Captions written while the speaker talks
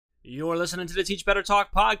You're listening to the Teach Better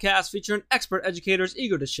Talk podcast featuring expert educators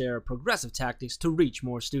eager to share progressive tactics to reach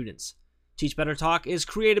more students. Teach Better Talk is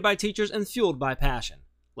created by teachers and fueled by passion.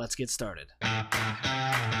 Let's get started.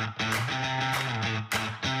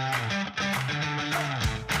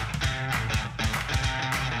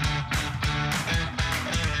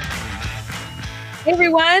 Hey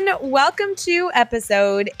everyone, welcome to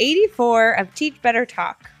episode 84 of Teach Better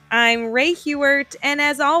Talk. I'm Ray Hewart, and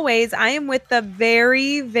as always, I am with the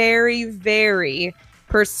very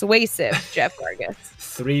persuasive Jeff Vargas.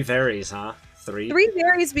 Three varies, huh? Three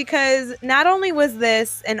varies because not only was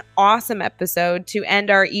this an awesome episode to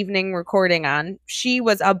end our evening recording on, she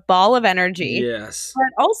was a ball of energy. Yes.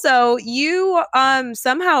 But also, you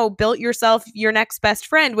somehow built yourself your next best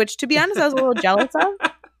friend, which to be honest, I was a little jealous of.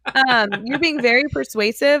 You're being very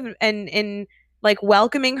persuasive and in like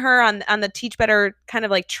welcoming her on the Teach Better kind of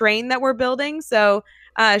like train that we're building. So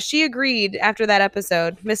she agreed after that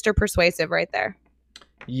episode. Mr. Persuasive right there.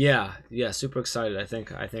 Yeah, super excited. I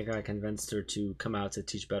think I convinced her to come out to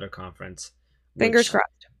Teach Better conference. Fingers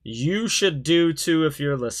crossed. You should do too if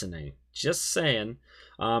you're listening. Just saying.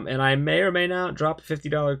 And I may or may not drop a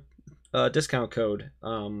 $50 discount code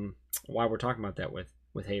while we're talking about that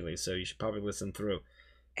with Haley. So you should probably listen through.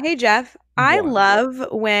 Hey, Jeff, I love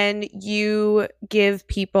when you give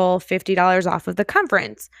people $50 off of the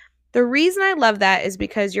conference. The reason I love that is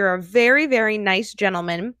because you're a very nice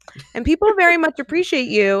gentleman and people very much appreciate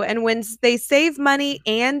you. And when they save money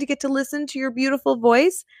and get to listen to your beautiful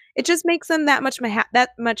voice, it just makes them that much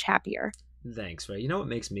happier. Thanks, Ray. You know what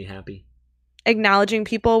makes me happy? Acknowledging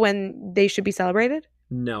people when they should be celebrated?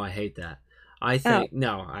 No, I hate that. I think,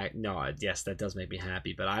 yes, that does make me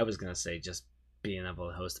happy. But I was going to say just being able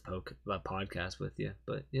to host a podcast with you,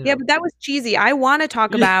 but you know. Yeah, but that was cheesy. I want to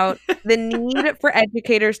talk about the need for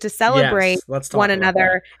educators to celebrate one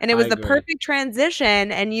another, and it was the perfect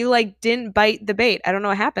transition. And you didn't bite the bait. I don't know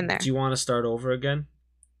what happened there. Do you want to start over again?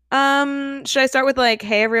 Should I start with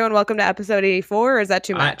hey everyone, welcome to episode 84, or is that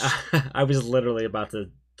too much? I was literally about to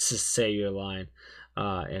say your line.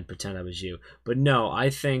 And pretend I was you. But no, I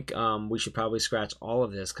think we should probably scratch all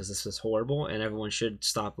of this because this is horrible and everyone should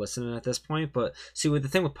stop listening at this point. But see, the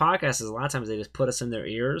thing with podcasts is a lot of times they just put us in their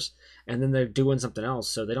ears and then they're doing something else.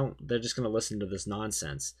 So they're just going to listen to this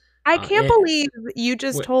nonsense. I can't believe you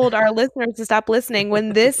just told our listeners to stop listening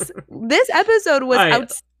when this episode was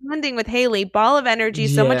outstanding with Haley. Ball of energy,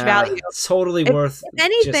 so much value. Totally worth. If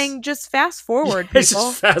anything, just fast forward, people.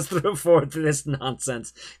 Just fast forward to this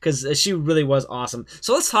nonsense because she really was awesome.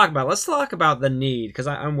 So let's talk about the need, because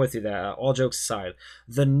I'm with you there. All jokes aside,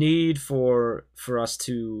 the need for us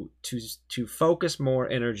to focus more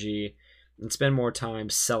energy and spend more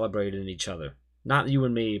time celebrating each other. Not you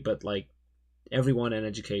and me, but everyone in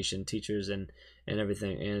education, teachers and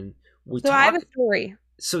everything. And I have a story.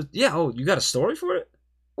 So yeah, you got a story for it?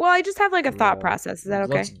 Well, I just have a thought process. Is that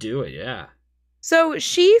okay? Let's do it, yeah. So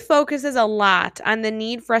she focuses a lot on the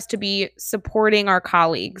need for us to be supporting our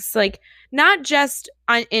colleagues, not just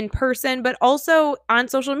in person, but also on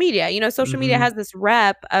social media. Social media has this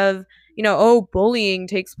rep of, bullying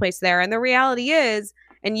takes place there. And the reality is,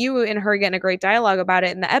 and you and her getting a great dialogue about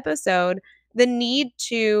it in the episode, the need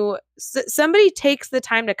to somebody takes the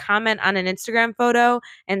time to comment on an Instagram photo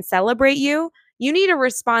and celebrate you need to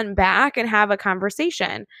respond back and have a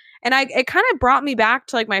conversation. And it kind of brought me back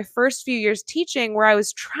to my first few years teaching, where I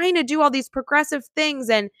was trying to do all these progressive things.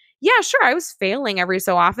 And yeah, sure, I was failing every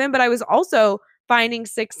so often, but I was also finding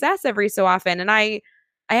success every so often. And I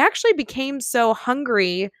actually became so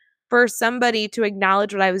hungry for somebody to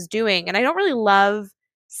acknowledge what I was doing. And I don't really love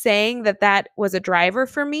saying that was a driver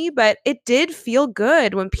for me, but it did feel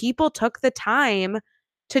good when people took the time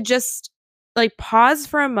to just pause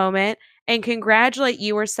for a moment and congratulate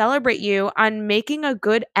you or celebrate you on making a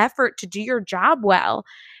good effort to do your job well.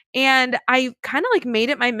 And I kind of made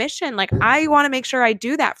it my mission. I want to make sure I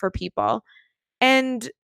do that for people. And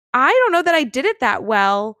I don't know that I did it that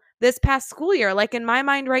well this past school year. In my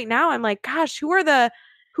mind right now, I'm gosh, who are the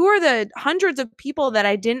hundreds of people that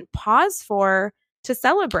I didn't pause for to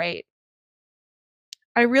celebrate?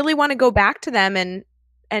 I really want to go back to them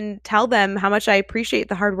and tell them how much I appreciate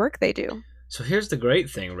the hard work they do. So here's the great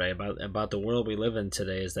thing, Ray, about the world we live in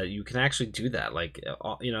today is that you can actually do that.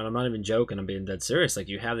 And I'm not even joking, I'm being dead serious.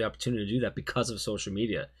 You have the opportunity to do that because of social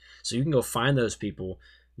media. So you can go find those people,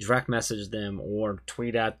 direct message them or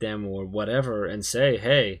tweet at them or whatever and say,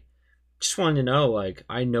 hey, just wanted to know,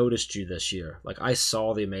 I noticed you this year. I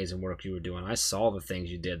saw the amazing work you were doing. I saw the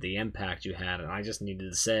things you did, the impact you had. And I just needed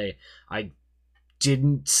to say, I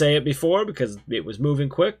didn't say it before because it was moving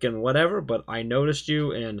quick and whatever, but I noticed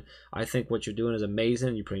you, and I think what you're doing is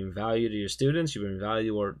amazing. You bring value to your students, you bring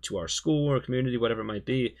value to our school or community, whatever it might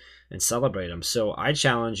be, and celebrate them. So I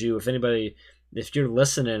challenge you, if you're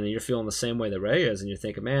listening and you're feeling the same way that Ray is, and you're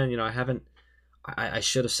thinking, man, I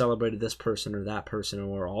should have celebrated this person or that person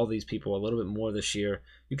or all these people a little bit more this year,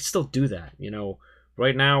 you can still do that.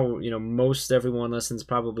 Right now, most everyone listens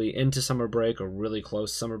probably into summer break or really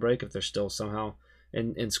close to summer break if they're still somehow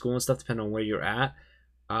in school and stuff, depending on where you're at.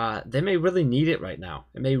 They may really need it right now.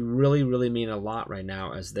 It may really, really mean a lot right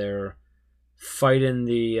now as they're fighting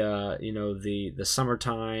the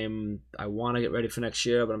summertime. I want to get ready for next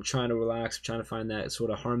year, but I'm trying to relax. I'm trying to find that sort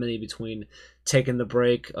of harmony between taking the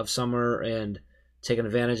break of summer and taking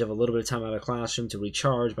advantage of a little bit of time out of the classroom to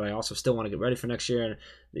recharge, but I also still want to get ready for next year. And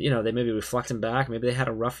they may be reflecting back. Maybe they had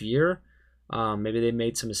a rough year. Maybe they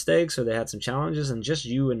made some mistakes or they had some challenges, and just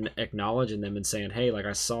you and acknowledging them and saying, hey, like,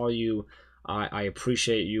 I saw you, I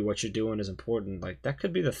appreciate you, what you're doing is important. Like, that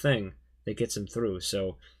could be the thing that gets them through.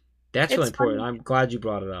 So that's really important. Funny. I'm glad you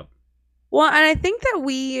brought it up. Well, and I think that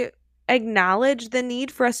we acknowledge the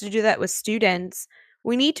need for us to do that with students.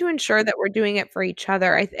 We need to ensure that we're doing it for each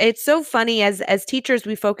other. It's so funny, as teachers,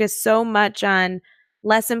 we focus so much on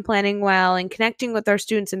lesson planning well and connecting with our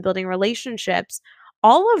students and building relationships.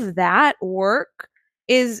 All of that work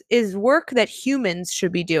is work that humans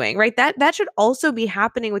should be doing, right? That should also be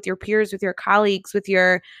happening with your peers, with your colleagues, with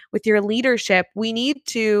your leadership. We need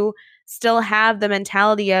to still have the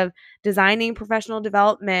mentality of designing professional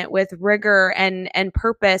development with rigor and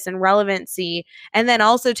purpose and relevancy, and then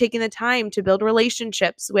also taking the time to build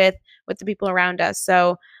relationships with the people around us.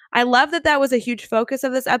 So I love that was a huge focus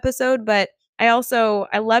of this episode, but I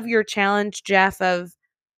love your challenge, Jeff, of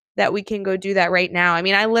that we can go do that right now. I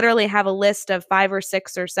mean, I literally have a list of 5 or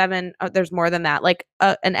 6 or 7, there's more than that, like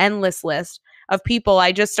an endless list of people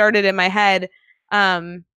I just started in my head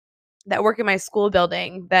that work in my school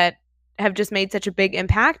building that have just made such a big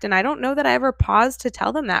impact. And I don't know that I ever paused to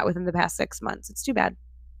tell them that within the past 6 months. It's too bad.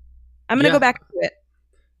 I'm going to go back to it.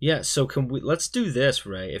 Yeah. So let's do this,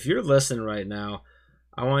 Ray. If you're listening right now,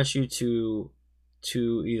 I want you to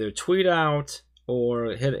either tweet out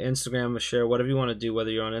or hit Instagram or share, whatever you want to do,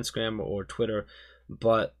 whether you're on Instagram or Twitter,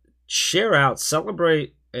 but share out,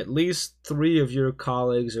 celebrate at least 3 of your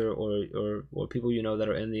colleagues or people that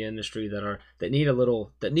are in the industry that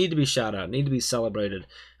need to be shouted out, need to be celebrated.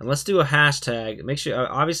 And let's do a hashtag. Make sure,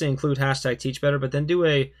 obviously, include hashtag teach better, but then do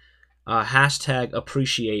a hashtag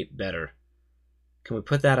appreciate better. Can we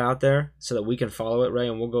put that out there so that we can follow it, Ray,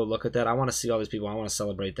 and we'll go look at that? I want to see all these people. I want to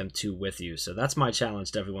celebrate them too with you. So that's my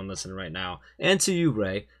challenge to everyone listening right now. And to you,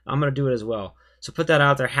 Ray. I'm going to do it as well. So put that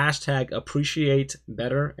out there, hashtag appreciate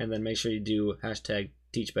better, and then make sure you do hashtag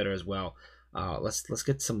teach better as well. Let's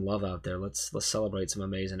get some love out there. Let's celebrate some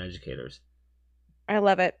amazing educators. I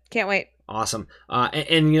love it. Can't wait. Awesome.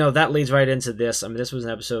 And that leads right into this. I mean, this was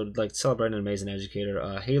an episode like celebrating an amazing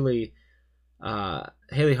educator. Haley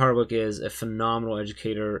Hardwick is a phenomenal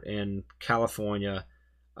educator in California.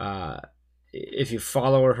 If you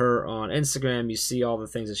follow her on Instagram, you see all the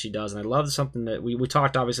things that she does, and I love something that we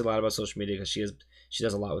talked obviously a lot about social media because she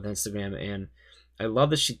does a lot with Instagram, and I love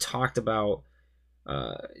that she talked about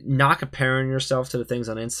not comparing yourself to the things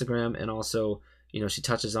on Instagram, and also she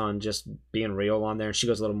touches on just being real on there, and she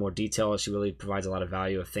goes a little more detail. She really provides a lot of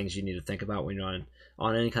value of things you need to think about when you're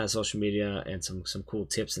on any kind of social media, and some cool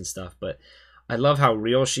tips and stuff. But I love how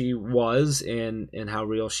real she was and how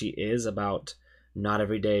real she is about not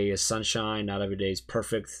every day is sunshine, not every day is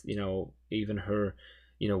perfect. Even her,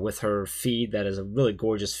 with her feed, that is a really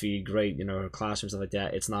gorgeous feed, great, her classroom, stuff like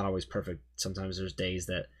that. It's not always perfect. Sometimes there's days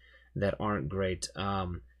that aren't great.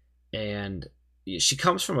 And she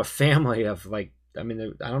comes from a family of I don't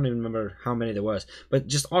even remember how many there was, but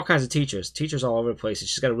just all kinds of teachers all over the place.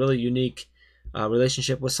 She's got a really unique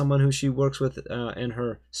relationship with someone who she works with in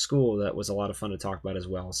her school that was a lot of fun to talk about as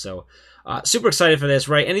well. So super excited for this,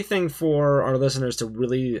 right? Anything for our listeners to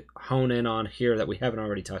really hone in on here that we haven't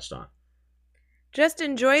already touched on? Just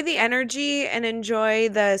enjoy the energy and enjoy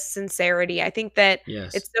the sincerity. I think that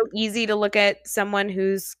It's so easy to look at someone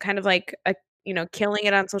who's kind of like killing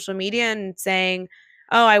it on social media and saying,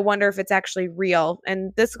 oh, I wonder if it's actually real.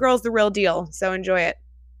 And this girl's the real deal. So enjoy it.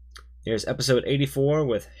 Here's episode 84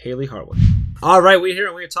 with Haley Hardwick. All right,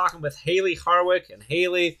 we're talking with Haley Hardwick, and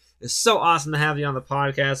Haley, it's so awesome to have you on the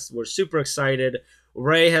podcast. We're super excited.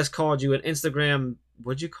 Ray has called you an Instagram,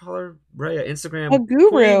 what'd you call her, Ray? An Instagram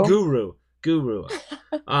guru. Guru. guru.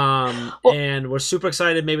 Well, And we're super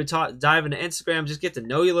excited. Maybe dive into Instagram, just get to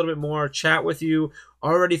know you a little bit more, chat with you.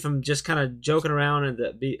 Already from just kind of joking around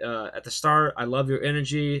at the start, I love your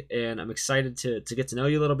energy, and I'm excited to get to know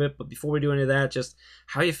you a little bit. But before we do any of that, just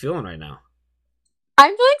how are you feeling right now?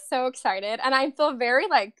 I'm feeling so excited, and I feel very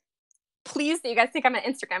like pleased that you guys think I'm an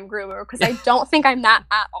Instagram guru, because I don't think I'm that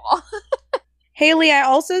at all. Haley, I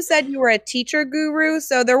also said you were a teacher guru,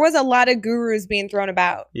 so there was a lot of gurus being thrown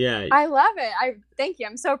about. Yeah, I love it. I thank you.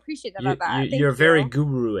 I'm so appreciative of that. Thank you're you. very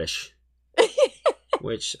guru-ish,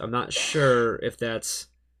 which I'm not sure if that's.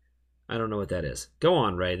 I don't know what that is. Go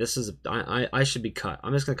on, Ray. This is I should be cut.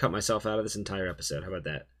 I'm just gonna cut myself out of this entire episode. How about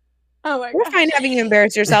that? Oh my We're god. fine having you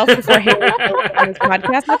embarrass yourself before Haley on this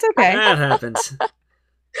podcast. That's okay. That happens.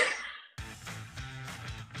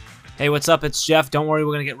 Hey, what's up? It's Jeff. Don't worry,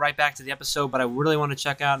 we're going to get right back to the episode, but I really want to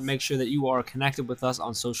check out and make sure that you are connected with us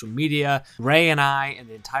on social media. Ray and I and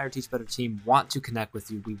the entire Teach Better team want to connect with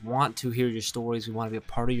you. We want to hear your stories. We want to be a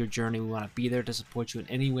part of your journey. We want to be there to support you in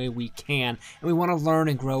any way we can, and we want to learn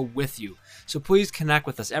and grow with you. So please connect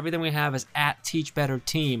with us. Everything we have is at Teach Better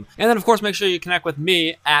Team. And then, of course, make sure you connect with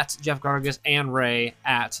me at Jeff Gargas and Ray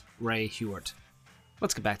at Ray Hewart.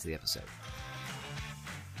 Let's get back to the episode.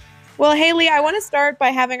 Well, Haley, I want to start by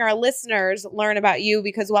having our listeners learn about you,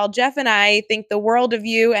 because while Jeff and I think the world of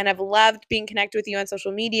you and have loved being connected with you on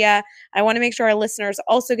social media, I want to make sure our listeners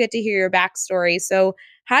also get to hear your backstory. So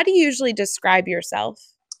how do you usually describe yourself?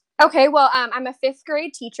 Okay, well, I'm a 5th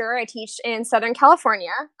grade teacher. I teach in Southern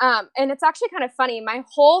California. And it's actually kind of funny. My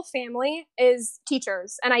whole family is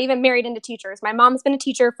teachers, and I even married into teachers. My mom's been a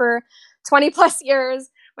teacher for 20 plus years.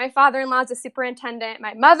 My father-in-law is a superintendent.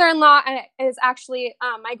 My mother-in-law is actually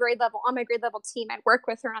on my grade level team. I work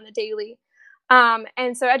with her on the daily.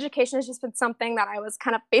 And so education has just been something that I was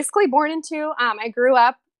kind of basically born into. I grew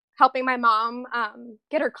up helping my mom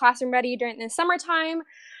get her classroom ready during the summertime.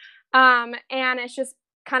 And it's just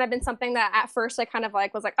kind of been something that at first I kind of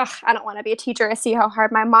was like, oh, I don't want to be a teacher. I see how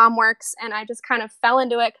hard my mom works. And I just kind of fell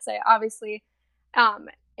into it because I obviously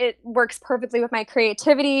it works perfectly with my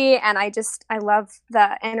creativity, and I love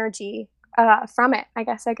the energy from it, I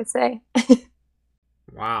guess I could say.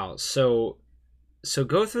 Wow. So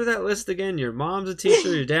go through that list again. Your mom's a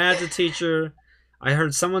teacher, your dad's a teacher. I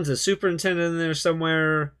heard someone's a superintendent in there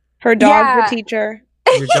somewhere. Her dog's a teacher.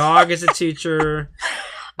 Your dog is a teacher.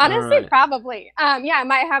 Honestly, right. Probably. Yeah,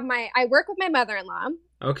 I work with my mother-in-law.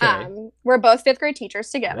 Okay. We're both 5th grade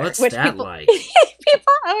teachers together. What's which that people, like?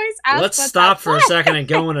 People always ask. Let's stop for a second and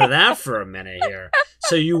go into that for a minute here.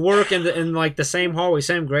 So you work in like the same hallway,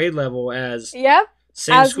 same grade level as Yep.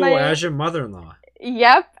 Same school as your mother-in-law.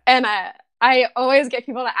 Yep. And I always get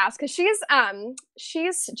people to ask, because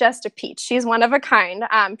she's just a peach. She's one of a kind.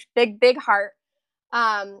 Big heart.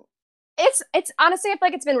 It's honestly, I feel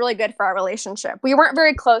like it's been really good for our relationship. We weren't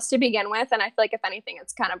very close to begin with, and I feel like if anything,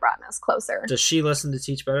 it's kind of brought us closer. Does she listen to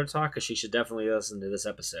Teach Better Talk? Because she should definitely listen to this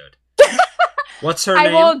episode. What's her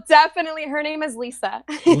name? I will definitely. Her name is Lisa.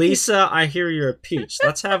 Lisa, I hear you're a peach.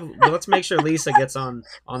 Let's make sure Lisa gets on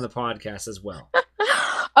the podcast as well.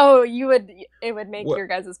 Oh, it would make your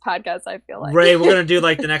guys' podcast, I feel like. Ray, we're going to do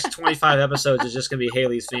like the next 25 episodes is just going to be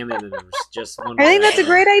Haley's family members. I think that's a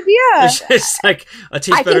great idea. It's just like a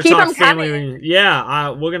Teach Better Talk family reunion.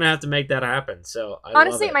 Yeah, we're going to have to make that happen. So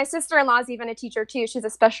honestly, my sister-in-law is even a teacher too. She's a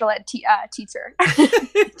special ed teacher.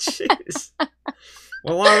 Jeez.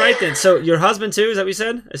 Well, all right then. So your husband too? Is that what you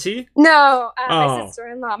said? Is he? No, my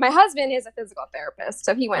sister-in-law. My husband is a physical therapist,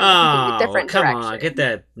 so he went in a completely different direction. Come on, get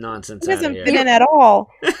that nonsense out of here. He doesn't fit in at all.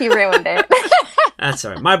 He ruined it. That's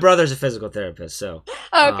all right. My brother's a physical therapist, so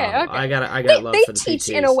okay. I got love for the PTs. They teach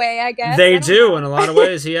in a way, I guess. They do in a lot of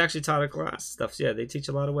ways. He actually taught a class stuff. Yeah, they teach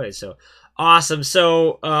a lot of ways. So awesome.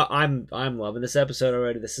 So I'm loving this episode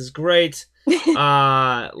already. This is great.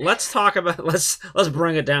 Let's talk about let's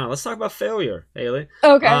bring it down. Let's talk about failure, Haley.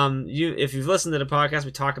 Okay. If you've listened to the podcast,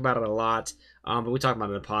 we talk about it a lot. But we talk about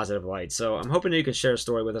it in a positive light. So I'm hoping that you can share a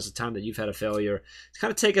story with us, a time that you've had a failure. To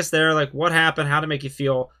kind of take us there, like what happened, how to make you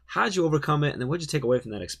feel, how did you overcome it, and then what did you take away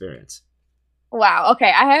from that experience? Wow.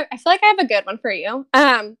 Okay. I feel like I have a good one for you.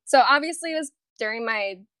 So obviously it was during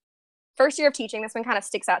my first year of teaching. This one kind of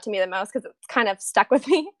sticks out to me the most because it's kind of stuck with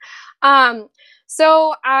me. In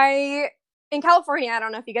California, I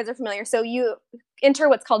don't know if you guys are familiar. So you enter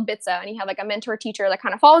what's called BITSA, and you have like a mentor teacher that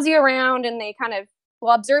kind of follows you around, and they kind of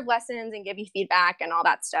will observe lessons and give you feedback and all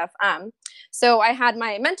that stuff. So I had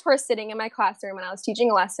my mentor sitting in my classroom when I was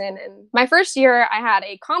teaching a lesson. And my first year, I had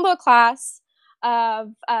a combo class of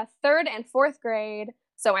 3rd and 4th grade.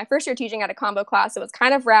 So my first year teaching at a combo class, it was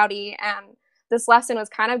kind of rowdy, and this lesson was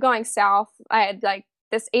kind of going south. I had like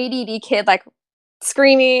this ADD kid like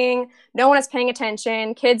screaming. No one was paying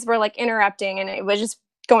attention. Kids were like interrupting, and it was just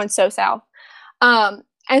going so south.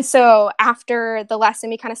 And so after the lesson,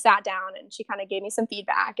 we kind of sat down and she kind of gave me some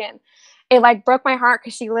feedback, and it like broke my heart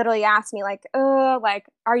because she literally asked me like, like,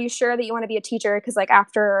 are you sure that you want to be a teacher? Because like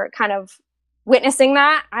after kind of witnessing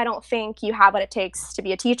that, I don't think you have what it takes to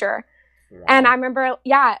be a teacher. Wow. And I remember,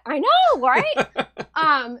 yeah, I know, right?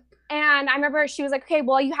 And I remember she was like, okay,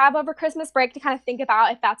 well, you have over Christmas break to kind of think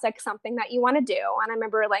about if that's like something that you want to do. And I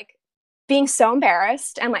remember like being so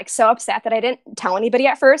embarrassed and like so upset that I didn't tell anybody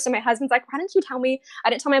at first. And my husband's like, why didn't you tell me? I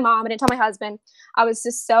didn't tell my mom. I didn't tell my husband. I was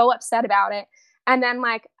just so upset about it. And then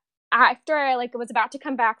like after I like was about to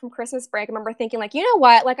come back from Christmas break, I remember thinking like, you know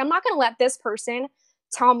what? Like, I'm not going to let this person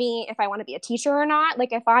tell me if I want to be a teacher or not.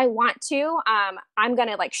 Like, if I want to, I'm going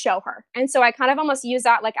to like show her. And so I kind of almost use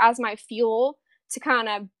that like as my fuel to kind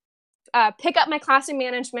of pick up my classroom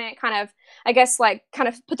management, kind of, I guess, like kind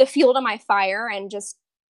of put the fuel to my fire, and just,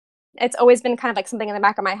 it's always been kind of like something in the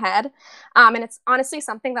back of my head. And it's honestly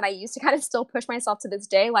something that I used to kind of still push myself to this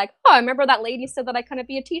day. Like, oh, I remember that lady said that I couldn't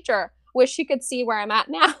be a teacher. Wish she could see where I'm at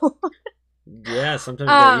now. Yeah, sometimes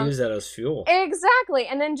you gotta use that as fuel. Exactly.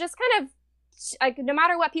 And then just kind of like, no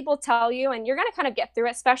matter what people tell you, and you're going to kind of get through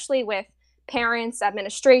it, especially with parents,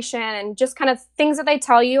 administration, and just kind of things that they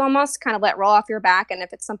tell you, almost kind of let roll off your back. And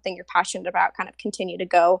if it's something you're passionate about, kind of continue to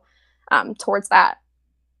go towards that.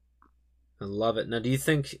 I love it. Now, do you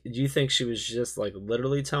think she was just like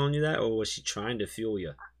literally telling you that, or was she trying to fuel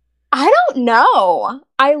you? I don't know.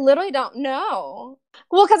 I literally don't know.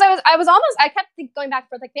 Well, because I kept going back and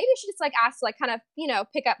forth, like maybe she just like asked to like kind of,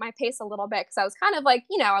 pick up my pace a little bit. Cause I was kind of like,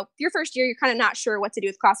 your first year, you're kind of not sure what to do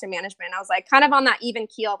with classroom management. I was like kind of on that even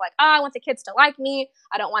keel of like, I want the kids to like me.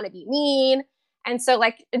 I don't want to be mean. And so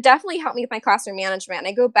like, it definitely helped me with my classroom management. And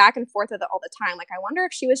I go back and forth with it all the time. Like, I wonder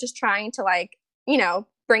if she was just trying to like,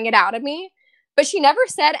 bring it out of me. But she never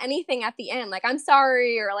said anything at the end, like, I'm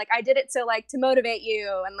sorry, or like, I did it to like, to motivate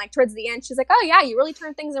you. And like towards the end, she's like, oh yeah, you really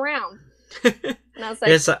turned things around. And I was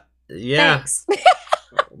like, yeah. Thanks.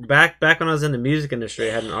 back when I was in the music industry,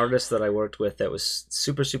 I had an artist that I worked with that was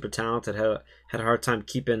super, super talented, had a hard time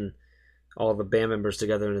keeping all the band members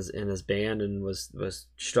together in his band, and was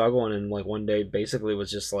struggling. And like one day basically was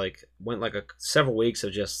just like, went like several weeks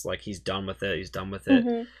of just like, he's done with it.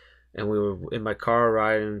 Mm-hmm. And we were in my car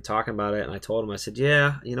riding, talking about it, and I told him, I said,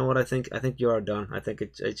 yeah, you know what, I think you are done. I think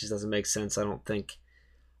it just doesn't make sense. I don't think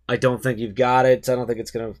you've got it. I don't think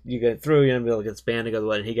you get it through. You're gonna be able to get this band together.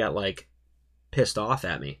 And he got like pissed off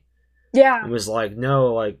at me. Yeah. And was like,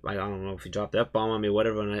 no, like, I don't know if he dropped the F-bomb on me,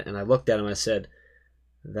 whatever. And I looked at him, I said,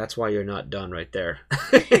 that's why you're not done right there.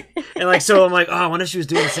 And like, so I'm like, oh, I wonder if she was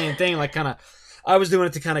doing the same thing. Like, kind of, I was doing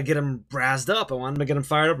it to kind of get him brazzed up. I wanted to get him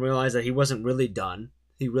fired up and realize that he wasn't really done.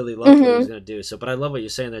 He really loved what he was going to do. So, but I love what you're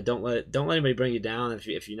saying there. Don't let anybody bring you down.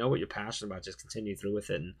 If you know what you're passionate about, just continue through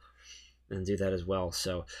with it and do that as well.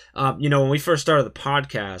 So, when we first started the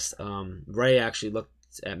podcast, Ray actually looked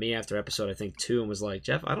at me after episode, I think 2, and was like,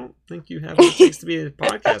 Jeff, I don't think you have what it takes to be a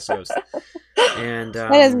podcast host. And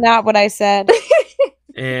that is not what I said.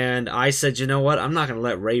 And I said, you know what? I'm not going to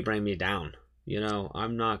let Ray bring me down.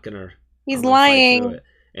 I'm not going to. He's lying.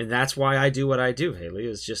 And that's why I do what I do, Haley,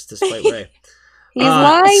 is just to spite Ray. He's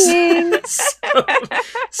lying.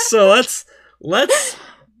 So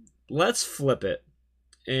let's flip it.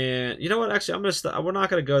 And you know what? Actually, we're not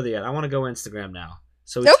gonna go there yet. I want to go Instagram now.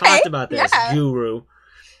 So we talked about this, guru.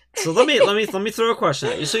 So let me throw a question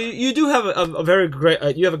at you. So you do have a very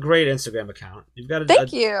great you have a great Instagram account. You've got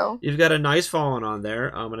Thank you. You've got a nice following on there,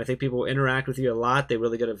 and I think people interact with you a lot. They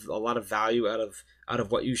really get a lot of value out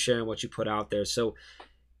of what you share and what you put out there. So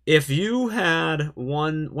if you had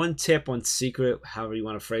one tip, one secret, however you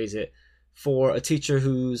want to phrase it, for a teacher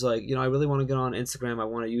who's like, I really want to get on Instagram, I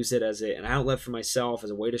want to use it as an outlet for myself, as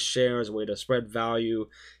a way to share, as a way to spread value,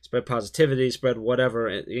 spread positivity, spread whatever,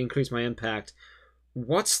 increase my impact.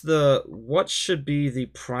 What should be the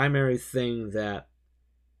primary thing that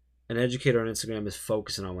an educator on Instagram is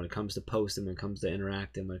focusing on when it comes to posting, when it comes to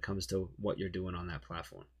interacting, when it comes to what you're doing on that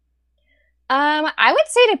platform? I would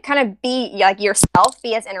say to kind of be like yourself,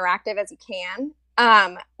 be as interactive as you can.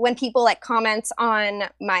 When people like comment on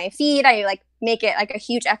my feed, I like make it like a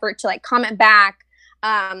huge effort to like comment back.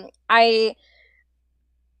 I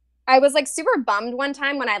was like super bummed one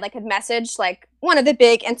time when I like had messaged like one of the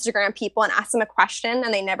big Instagram people and asked them a question,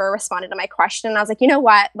 and they never responded to my question. And I was like, you know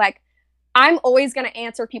what? Like, I'm always going to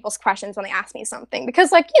answer people's questions when they ask me something,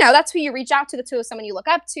 because like, that's who you reach out to someone you look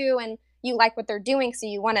up to, and you like what they're doing, so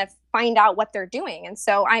you want to find out what they're doing. And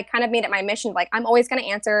so I kind of made it my mission, like, I'm always going to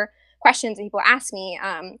answer questions that people ask me.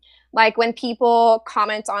 Like when people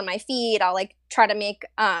comment on my feed, I'll like try to make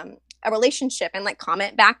a relationship and like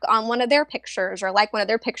comment back on one of their pictures or like one of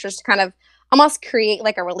their pictures to kind of almost create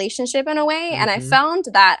like a relationship in a way. And I found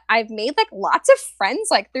that I've made like lots of friends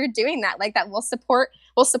like through doing that, like that will support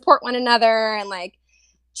one another and like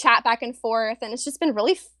chat back and forth. And it's just been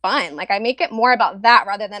really fun. Like I make it more about that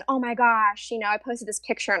rather than, oh my gosh, you know, I posted this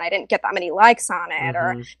picture and I didn't get that many likes on it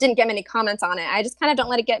or didn't get many comments on it. I just kind of don't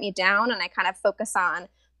let it get me down, and I kind of focus on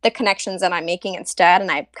the connections that I'm making instead.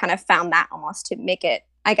 And I kind of found that almost to make it,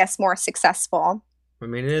 I guess, more successful. I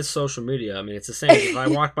mean, it is social media. I mean, it's the same. If I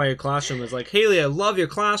walked by your classroom and was like, Haley, I love your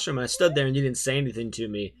classroom, and I stood there and you didn't say anything to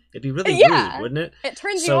me, it'd be really rude, wouldn't it? It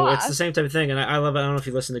turns you off. So it's the same type of thing. And I love it. I don't know if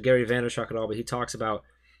you listen to Gary Vaynerchuk at all, but he talks about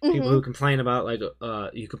people who complain about, like,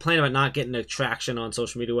 you complain about not getting attraction on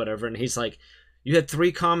social media, whatever. And he's like, you had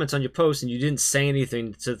 3 comments on your post and you didn't say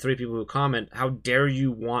anything to the 3 people who comment. How dare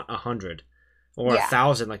you want 100? Or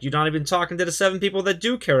 1,000, like you're not even talking to the 7 people that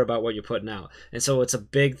do care about what you're putting out, and so it's a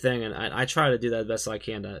big thing. And I try to do that best I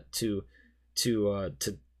can to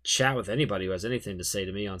chat with anybody who has anything to say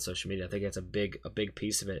to me on social media. I think that's a big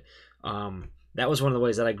piece of it. That was one of the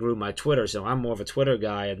ways that I grew my Twitter. So I'm more of a Twitter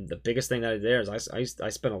guy, and the biggest thing that I did there is I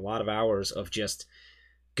spent a lot of hours of just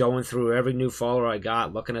going through every new follower I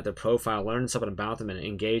got, looking at their profile, learning something about them, and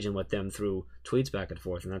engaging with them through tweets back and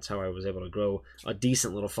forth. And that's how I was able to grow a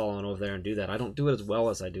decent little following over there and do that. I don't do it as well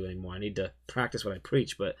as I do anymore. I need to practice what I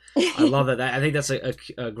preach, but I love that. I think that's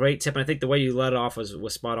a great tip. And I think the way you let it off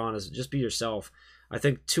was spot on, is just be yourself. I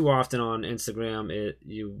think too often on Instagram,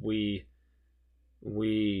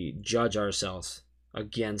 we judge ourselves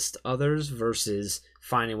against others versus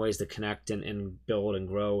finding ways to connect and build and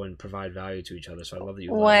grow and provide value to each other. So I love that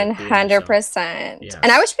you 100%. Yes. And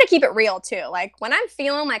I wish we could keep it real too. Like when I'm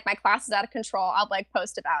feeling like my class is out of control, I'll like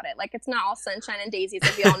post about it. Like it's not all sunshine and daisies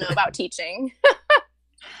as we all know about teaching.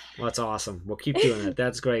 Well, that's awesome. We'll keep doing it.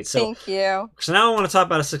 That's great. So thank you. So now I want to talk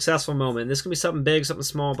about a successful moment. This can be something big, something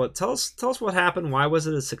small, but tell us what happened. Why was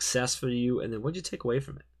it a success for you? And then what did you take away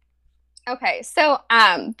from it? Okay, so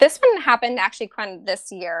this one happened actually kind of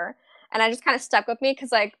this year, and I just kind of stuck with me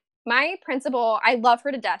because like my principal, I love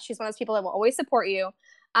her to death. She's one of those people that will always support you.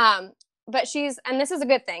 But and this is a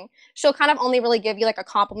good thing, she'll kind of only really give you like a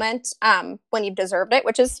compliment when you've deserved it,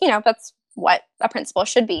 which is, you know, that's what a principal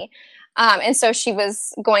should be. And so she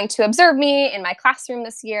was going to observe me in my classroom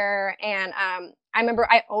this year, and I remember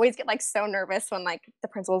I always get like so nervous when like the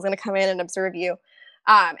principal is going to come in and observe you,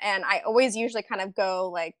 and I always usually kind of go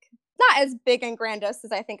like not as big and grandiose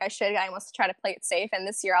as I think I should. I almost try to play it safe. And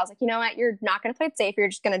this year I was like, you know what? You're not going to play it safe. You're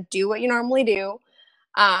just going to do what you normally do.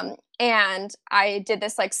 And I did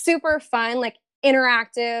this like super fun, like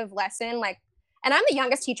interactive lesson. Like, and I'm the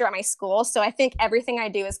youngest teacher at my school. So I think everything I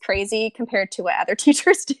do is crazy compared to what other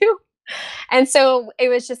teachers do. And so it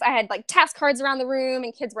was just, I had like task cards around the room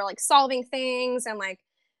and kids were like solving things. And like,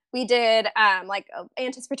 we did like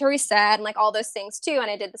anticipatory set and like all those things too.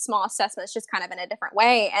 And I did the small assessments just kind of in a different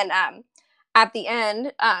way. And at the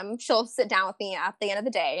end, she'll sit down with me at the end of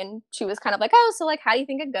the day. And she was kind of like, oh, so like, how do you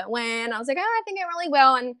think it went? I was like, oh, I think it really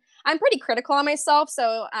will. And I'm pretty critical on myself.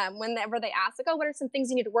 So whenever they ask, like, oh, what are some things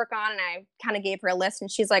you need to work on? And I kind of gave her a list.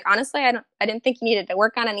 And she's like, honestly, I didn't think you needed to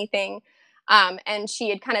work on anything. And she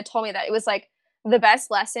had kind of told me that it was like the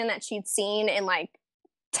best lesson that she'd seen in like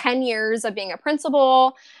 10 years of being a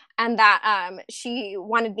principal, and that she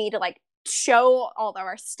wanted me to like show all of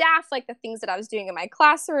our staff like the things that I was doing in my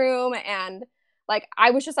classroom. And like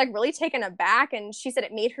I was just like really taken aback, and she said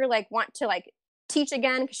it made her like want to like teach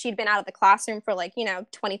again because she'd been out of the classroom for like, you know,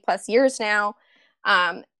 20 plus years now.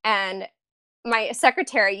 And my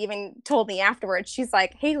secretary even told me afterwards, she's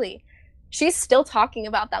like, Haley, she's still talking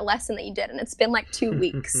about that lesson that you did, and it's been like 2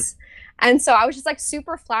 weeks. And so I was just like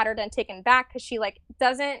super flattered and taken back because she like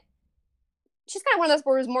she's kind of one of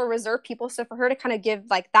those more reserved people. So for her to kind of give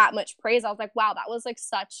like that much praise, I was like, wow, that was like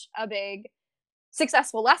such a big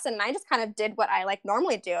successful lesson. And I just kind of did what I like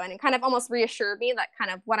normally do. And it kind of almost reassured me that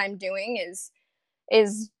kind of what I'm doing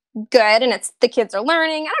is good. And it's the kids are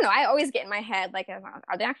learning. I don't know. I always get in my head, like,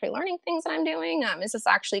 are they actually learning things that I'm doing? Is this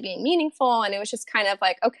actually being meaningful? And it was just kind of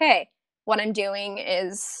like, okay, what I'm doing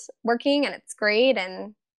is working and it's great.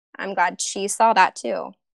 And I'm glad she saw that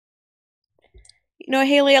too. You know,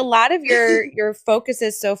 Haley, a lot of your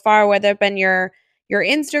focuses so far, whether it been your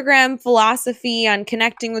Instagram philosophy on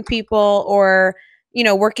connecting with people, or, you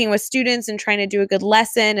know, working with students and trying to do a good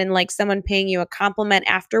lesson and like someone paying you a compliment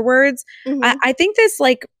afterwards. I think this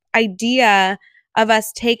like idea of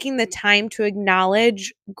us taking the time to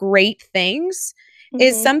acknowledge great things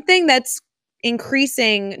is something that's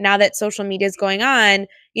increasing now that social media is going on.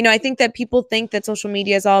 You know, I think that people think that social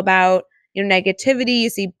media is all about, you know, negativity. You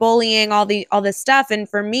see bullying, all this stuff. And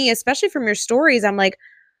for me, especially from your stories, I'm like,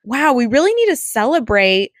 wow, we really need to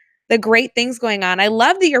celebrate the great things going on. I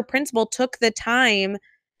love that your principal took the time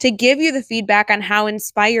to give you the feedback on how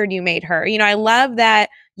inspired you made her. I love that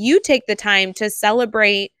you take the time to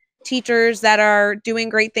celebrate teachers that are doing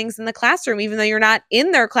great things in the classroom, even though you're not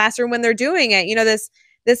in their classroom when they're doing it.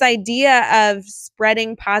 This idea of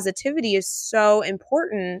spreading positivity is so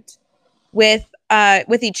important with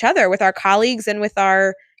each other, with our colleagues, and with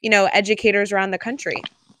our, educators around the country.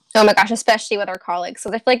 Oh my gosh, especially with our colleagues. So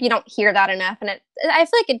I feel like you don't hear that enough. And I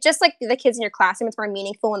feel like it just like the kids in your classroom, it's more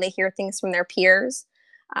meaningful when they hear things from their peers.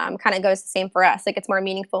 Kind of goes the same for us. Like it's more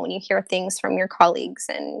meaningful when you hear things from your colleagues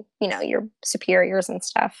and, your superiors and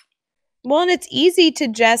stuff. Well, and it's easy to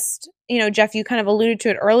just, Jeff, you kind of alluded to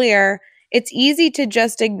it earlier. It's easy to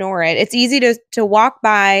just ignore it. It's easy to walk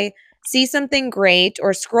by, see something great,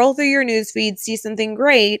 or scroll through your newsfeed, see something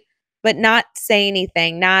great, but not say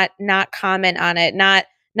anything, not comment on it, not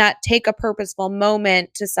take a purposeful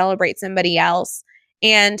moment to celebrate somebody else.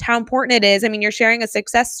 And how important it is. I mean, you're sharing a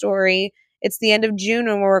success story. It's the end of June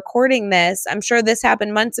when we're recording this. I'm sure this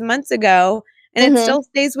happened months and months ago, and it still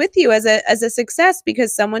stays with you as a success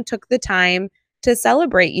because someone took the time to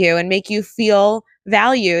celebrate you and make you feel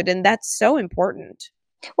valued. And that's so important.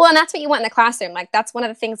 Well, and that's what you want in the classroom. Like, that's one of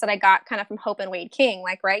the things that I got kind of from Hope and Wade King.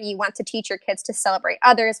 Like, right, you want to teach your kids to celebrate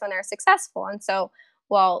others when they're successful. And so,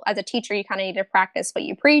 well, as a teacher, you kind of need to practice what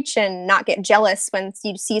you preach and not get jealous when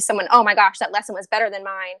you see someone, oh my gosh, that lesson was better than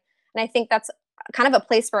mine. And I think that's kind of a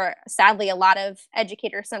place where, sadly, a lot of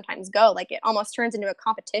educators sometimes go. Like, it almost turns into a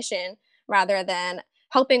competition rather than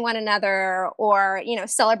helping one another or,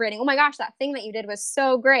 celebrating, oh my gosh, that thing that you did was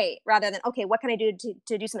so great, rather than, okay, what can I do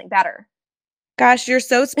to do something better? Gosh, you're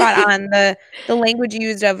so spot on. The language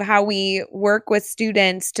used of how we work with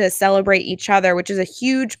students to celebrate each other, which is a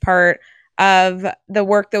huge part of the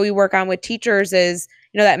work that we work on with teachers, is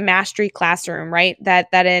that mastery classroom, right? That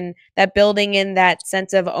building in that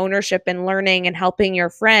sense of ownership and learning and helping your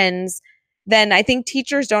friends. Then I think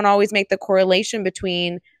teachers don't always make the correlation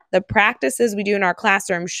between the practices we do in our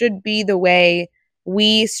classroom should be the way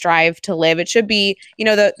we strive to live. It should be,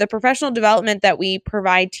 the professional development that we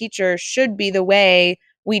provide teachers should be the way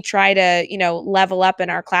we try to, level up in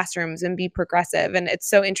our classrooms and be progressive. And it's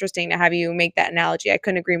so interesting to have you make that analogy. I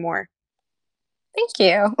couldn't agree more. Thank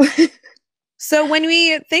you. So when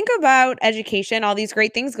we think about education, all these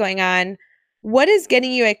great things going on, what is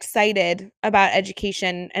getting you excited about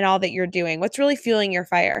education and all that you're doing? What's really fueling your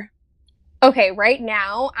fire? Okay, right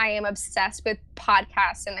now I am obsessed with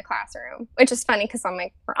podcasts in the classroom, which is funny because I'm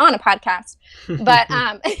like, we're on a podcast. But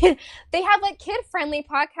they have like kid-friendly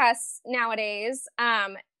podcasts nowadays.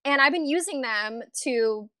 And I've been using them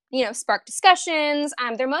to, spark discussions.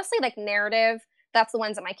 They're mostly like narrative. That's the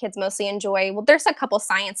ones that my kids mostly enjoy. Well, there's a couple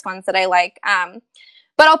science ones that I like.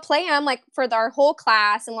 But I'll play them like for our whole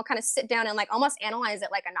class, and we'll kind of sit down and like almost analyze it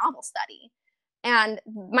like a novel study. And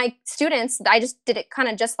my students, I just did it kind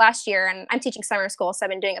of just last year, and I'm teaching summer school, so I've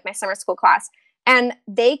been doing it with my summer school class, and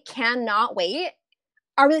they cannot wait.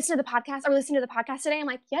 Are we listening to the podcast? Are we listening to the podcast today? I'm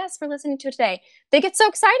like, yes, we're listening to it today. They get so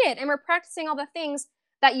excited, and we're practicing all the things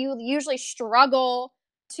that you usually struggle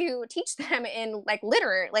to teach them in like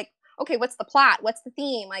literature, like, okay, what's the plot? What's the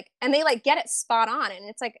theme? Like, and they like get it spot on, and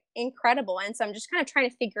it's like incredible. And so I'm just kind of trying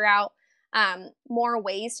to figure out more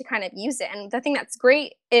ways to kind of use it. And the thing that's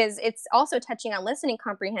great is it's also touching on listening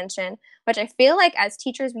comprehension, which I feel like as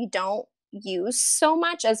teachers, we don't use so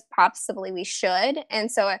much as possibly we should. And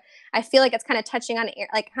so I feel like it's kind of touching on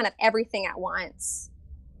like kind of everything at once.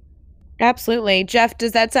 Absolutely. Jeff,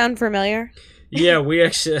 does that sound familiar? Yeah, we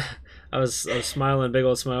actually, I was smiling, big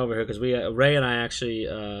old smile over here, because Ray and I actually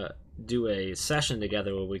do a session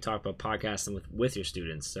together where we talk about podcasting with your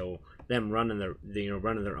students. So them running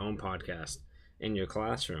their own podcast in your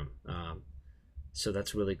classroom. So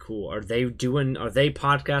that's really cool. Are they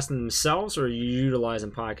podcasting themselves, or are you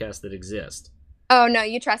utilizing podcasts that exist? Oh no,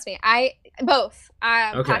 you trust me. Both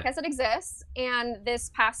Okay. podcasts that exist, and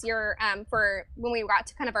this past year, for when we got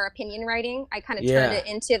to kind of our opinion writing, I kind of turned it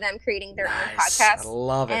into them creating their own podcast. I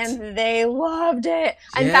love it, and they loved it.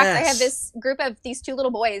 In fact, I have this group of these two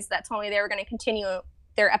little boys that told me they were going to continue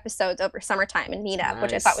their episodes over summertime and meet up,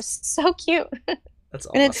 which I thought was so cute. That's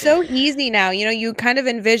awesome. And it's so easy now. You kind of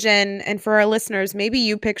envision, and for our listeners, maybe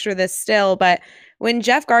you picture this still, but when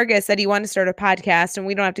Jeff Gargas said he wanted to start a podcast, and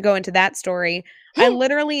we don't have to go into that story, I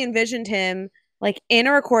literally envisioned him like in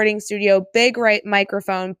a recording studio, big right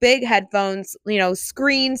microphone, big headphones,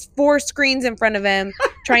 screens, 4 screens in front of him,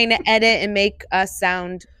 trying to edit and make us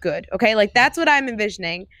sound good. Okay. Like that's what I'm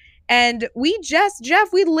envisioning. And we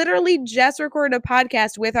literally just recorded a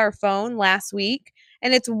podcast with our phone last week,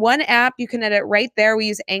 and it's one app. You can edit right there. We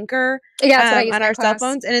use Anchor That's what I use on in our cell class.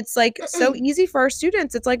 phones, and it's like so easy for our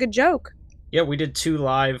students. It's like a joke. Yeah, we did 2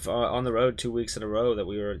 live on the road 2 weeks in a row that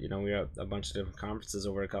we were at a bunch of different conferences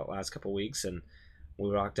over the last couple of weeks, and we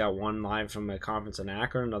rocked out one live from a conference in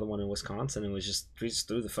Akron, another one in Wisconsin. We just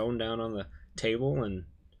threw the phone down on the table and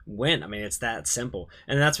went. I mean, it's that simple.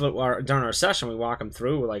 And that's what during our session we walk them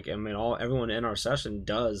through. Like, I mean, everyone in our session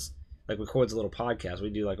does, like, records a little podcast. We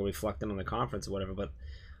do like a reflecting on the conference or whatever. But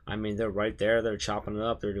I mean, they're right there. They're chopping it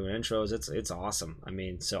up. They're doing intros. It's awesome. I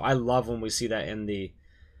mean, so I love when we see that in the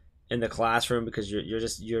classroom, because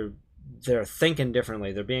they're thinking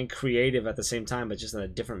differently. They're being creative at the same time, but just in a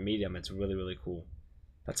different medium. It's really, really cool.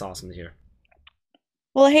 That's awesome to hear.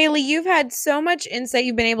 Well, Haley, you've had so much insight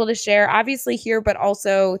you've been able to share, obviously here, but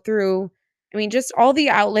also through, I mean, just all the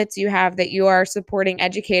outlets you have that you are supporting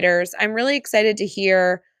educators. I'm really excited to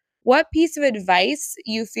hear what piece of advice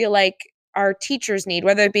you feel like our teachers need,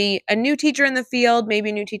 whether it be a new teacher in the field, maybe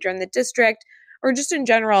a new teacher in the district, or just in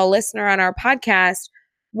general, a listener on our podcast.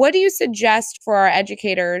 What do you suggest for our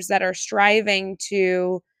educators that are striving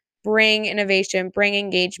to bring innovation, bring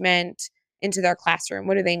engagement into their classroom?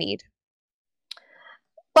 What do they need?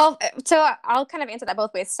 Well, so I'll kind of answer that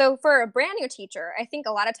both ways. So for a brand new teacher, I think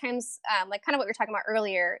a lot of times, like kind of what we were talking about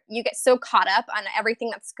earlier, you get so caught up on everything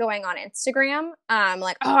that's going on Instagram.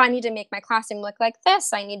 Like, oh, I need to make my classroom look like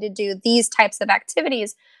this. I need to do these types of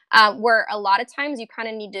activities, where a lot of times you kind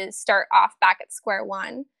of need to start off back at square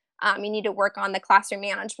one. You need to work on the classroom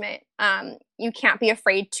management. You can't be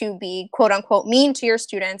afraid to be quote unquote mean to your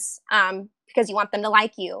students, because you want them to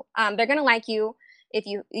like you. They're going to like you.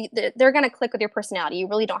 They're going to click with your personality. You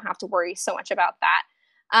really don't have to worry so much about that.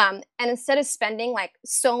 And instead of spending like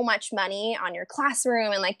so much money on your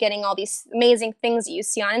classroom and like getting all these amazing things that you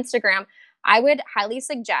see on Instagram, I would highly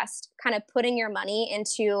suggest kind of putting your money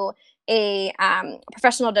into a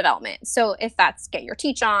professional development. So if that's Get Your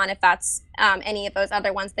Teach On, if that's any of those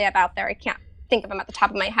other ones they have out there, I can't think of them at the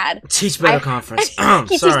top of my head. Teach Better Conference.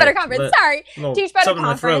 Teach Better Conference. Sorry. Teach Better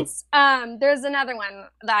Conference. There's another one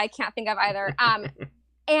that I can't think of either.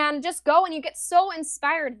 And just go, and you get so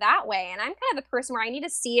inspired that way. And I'm kind of the person where I need to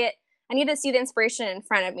see it. I need to see the inspiration in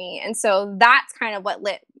front of me. And so that's kind of what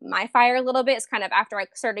lit my fire a little bit, is kind of after I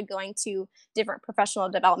started going to different professional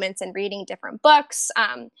developments and reading different books.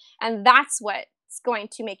 And that's what's going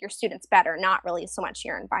to make your students better, not really so much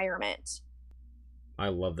your environment. I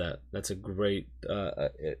love that. That's a great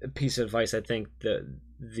piece of advice. I think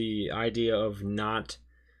the idea of not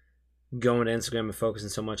going to Instagram and focusing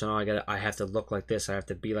so much on, I have to look like this, I have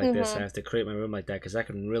to be like this, I have to create my room like that, because that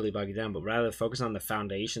can really bog you down. But rather focus on the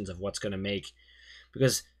foundations of what's going to make,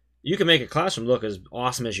 because you can make a classroom look as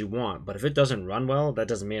awesome as you want, but if it doesn't run well, that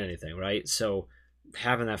doesn't mean anything, right? So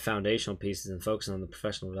having that foundational pieces and focusing on the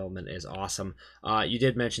professional development is awesome. You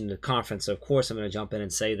did mention the conference, so of course I'm going to jump in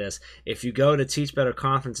and say this. If you go to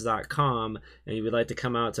teachbetterconference.com and you would like to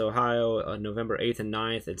come out to Ohio on November 8th and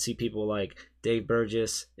 9th and see people like Dave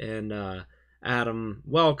Burgess and Adam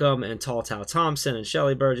Welcome and Tall Tao Thompson and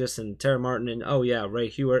Shelly Burgess and Tara Martin and Ray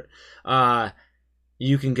Hewitt,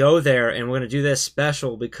 you can go there, and we're going to do this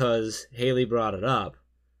special because Haley brought it up.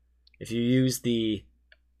 If you use the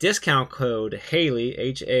discount code Haley,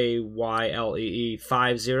 HAYLEE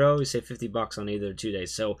 50, you save $50 on either 2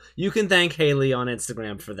 days. So you can thank Haley on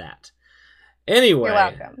Instagram for that. Anyway. You're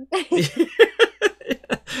welcome.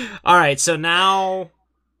 All right, so now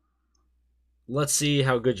let's see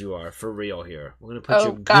how good you are for real here. We're going to put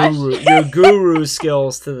your guru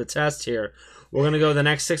skills to the test here. We're going to go the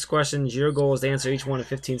next 6 questions. Your goal is to answer each one in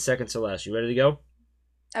 15 seconds or less. You ready to go?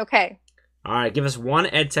 Okay. All right, give us one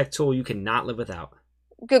ed tech tool you cannot live without.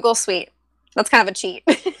 Google Suite. That's kind of a cheat.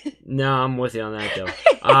 No, I'm with you on that,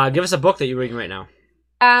 though. Give us a book that you're reading right now.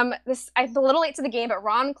 I'm a little late to the game, but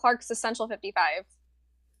Ron Clark's Essential 55.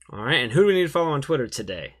 All right, and who do we need to follow on Twitter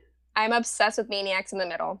today? I'm obsessed with Maniacs in the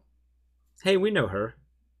Middle. Hey, we know her.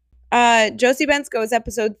 Josie Bensko is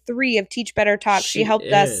episode 3 of Teach Better Talk. She helped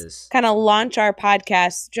us kind of launch our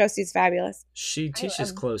podcast. Josie's fabulous. She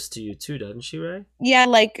teaches close to you too, doesn't she, Ray? Yeah,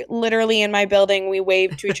 like literally in my building, we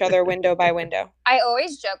wave to each other window by window. I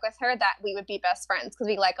always joke with her that we would be best friends because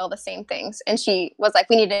we like all the same things. And she was like,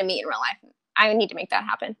 we need to meet in real life. I need to make that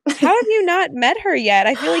happen. How have you not met her yet?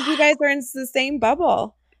 I feel like you guys are in the same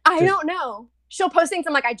bubble. I don't know. She'll post things,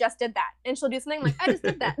 I'm like, I just did that. And she'll do something, I'm like, I just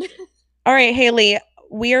did that. All right, Haley,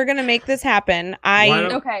 we are going to make this happen.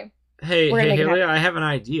 Okay. Hey, Haley, I have an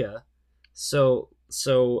idea. So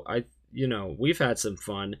we've had some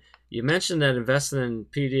fun. You mentioned that investing in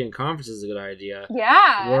PD and conferences is a good idea.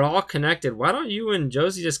 Yeah. We're all connected. Why don't you and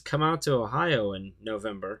Josie just come out to Ohio in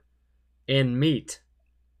November and meet?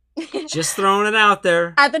 Just throwing it out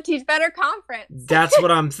there. At the Teach Better conference. That's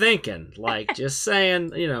what I'm thinking. Like, just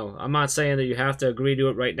saying, I'm not saying that you have to agree to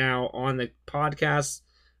it right now on the podcast,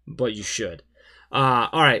 but you should. All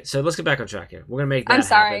right, so let's get back on track here. We're going to make that I'm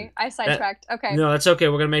sorry. happen. I sidetracked. Okay. No, that's okay.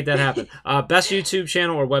 We're going to make that happen. Best YouTube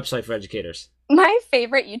channel or website for educators? My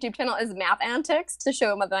favorite YouTube channel is Math Antics to show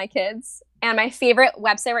them with my kids. And my favorite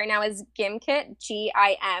website right now is Gimkit,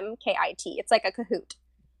 Gimkit. It's like a Kahoot,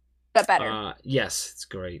 but better. Yes, it's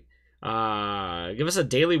great. Give us a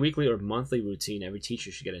daily, weekly, or monthly routine every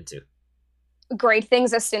teacher should get into. Grade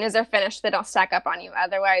things as soon as they're finished. They don't stack up on you.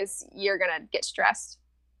 Otherwise, you're going to get stressed.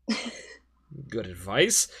 Good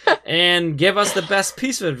advice. And give us the best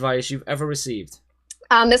piece of advice you've ever received.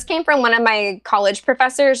 This came from one of my college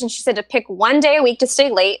professors, and she said to pick one day a week to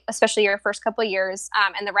stay late, especially your first couple of years,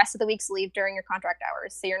 and the rest of the weeks leave during your contract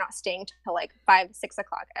hours, so you're not staying till like 5, 6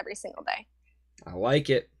 o'clock every single day. I like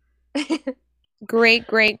it. Great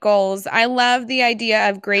goals. I love the idea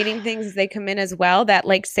of grading things as they come in as well. That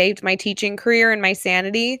like saved my teaching career and my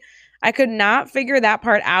sanity. I could not figure that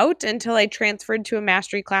part out until I transferred to a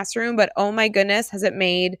mastery classroom, but oh my goodness, has it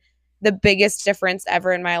made the biggest difference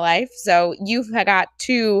ever in my life. So you've got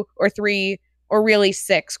 2 or 3 or really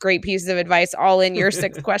 6 great pieces of advice all in your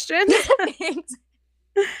 6 questions. Thanks.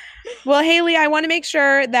 Well, Haley, I want to make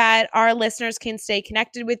sure that our listeners can stay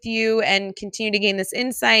connected with you and continue to gain this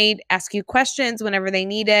insight, ask you questions whenever they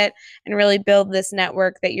need it, and really build this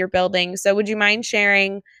network that you're building. So would you mind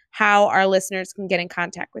sharing how our listeners can get in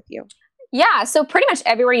contact with you? Yeah, so pretty much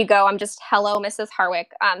everywhere you go, I'm just hello, Mrs. Harwick.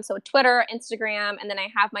 So Twitter, Instagram, and then I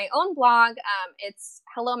have my own blog. It's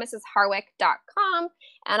hellomrsharwick.com,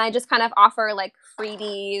 and I just kind of offer like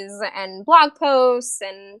freebies and blog posts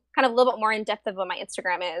and kind of a little bit more in depth of what my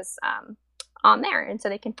Instagram is on there, and so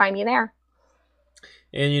they can find me there.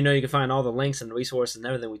 And you can find all the links and resources and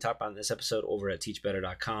everything we talked about in this episode over at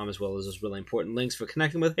teachbetter.com, as well as those really important links for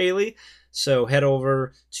connecting with Haley. So head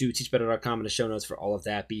over to teachbetter.com in the show notes for all of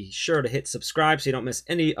that. Be sure to hit subscribe so you don't miss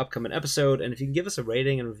any upcoming episode. And if you can give us a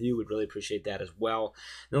rating and review, we'd really appreciate that as well.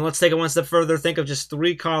 Then let's take it one step further. Think of just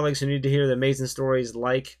 3 colleagues who need to hear the amazing stories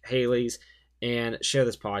like Haley's and share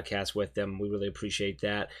this podcast with them. We really appreciate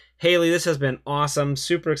that. Haley, this has been awesome.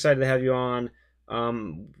 Super excited to have you on.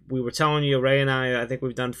 We were telling you, Ray and I think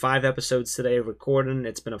we've done 5 episodes today of recording.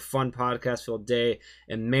 It's been a fun podcast-filled day,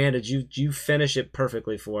 and man, did you finish it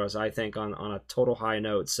perfectly for us, I think, on a total high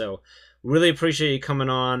note. So really appreciate you coming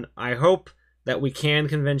on. I hope that we can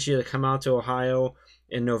convince you to come out to Ohio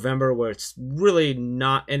in November, where it's really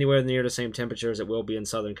not anywhere near the same temperature as it will be in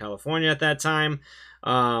Southern California at that time.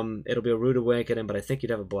 It'll be a rude awakening, but I think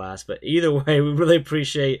you'd have a blast. But either way, we really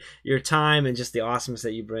appreciate your time and just the awesomeness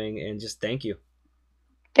that you bring, and just thank you.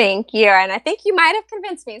 Thank you. And I think you might have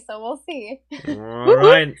convinced me, so we'll see. All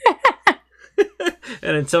right.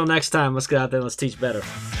 And until next time, let's get out there and let's teach better.